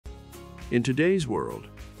In today's world,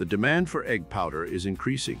 the demand for egg powder is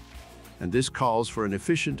increasing, and this calls for an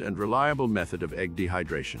efficient and reliable method of egg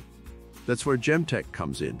dehydration. That's where Gemtech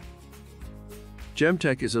comes in.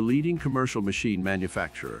 Gemtech is a leading commercial machine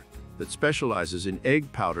manufacturer that specializes in egg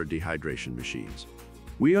powder dehydration machines.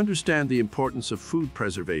 We understand the importance of food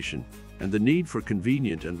preservation and the need for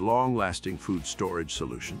convenient and long-lasting food storage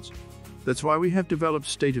solutions. That's why we have developed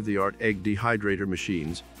state-of-the-art egg dehydrator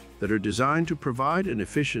machines that are designed to provide an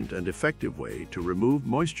efficient and effective way to remove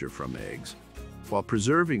moisture from eggs while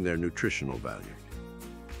preserving their nutritional value.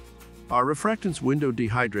 Our refractance window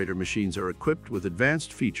dehydrator machines are equipped with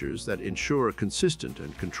advanced features that ensure a consistent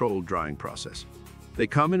and controlled drying process. They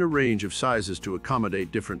come in a range of sizes to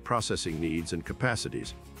accommodate different processing needs and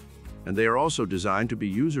capacities, and they are also designed to be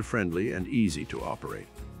user-friendly and easy to operate.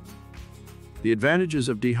 The advantages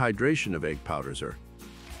of dehydration of egg powders are: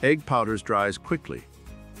 egg powders dries quickly.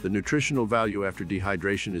 The nutritional value after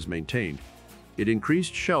dehydration is maintained. It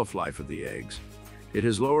increased shelf life of the eggs. It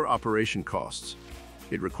has lower operation costs.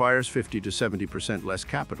 It requires 50 to 70% less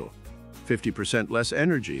capital, 50% less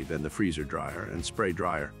energy than the freezer dryer and spray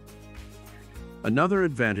dryer. Another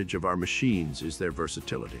advantage of our machines is their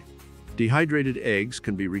versatility. Dehydrated eggs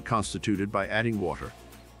can be reconstituted by adding water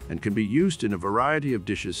and can be used in a variety of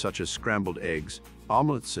dishes such as scrambled eggs,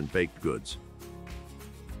 omelets, and baked goods.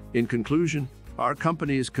 In conclusion, our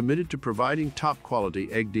company is committed to providing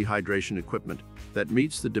top-quality egg dehydration equipment that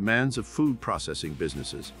meets the demands of food processing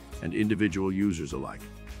businesses and individual users alike.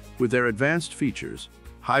 With their advanced features,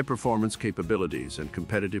 high-performance capabilities, and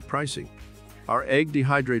competitive pricing, our egg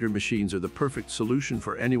dehydrator machines are the perfect solution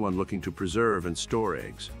for anyone looking to preserve and store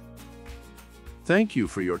eggs. Thank you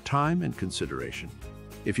for your time and consideration.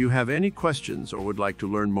 If you have any questions or would like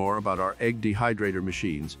to learn more about our egg dehydrator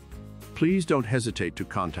machines, please don't hesitate to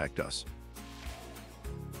contact us.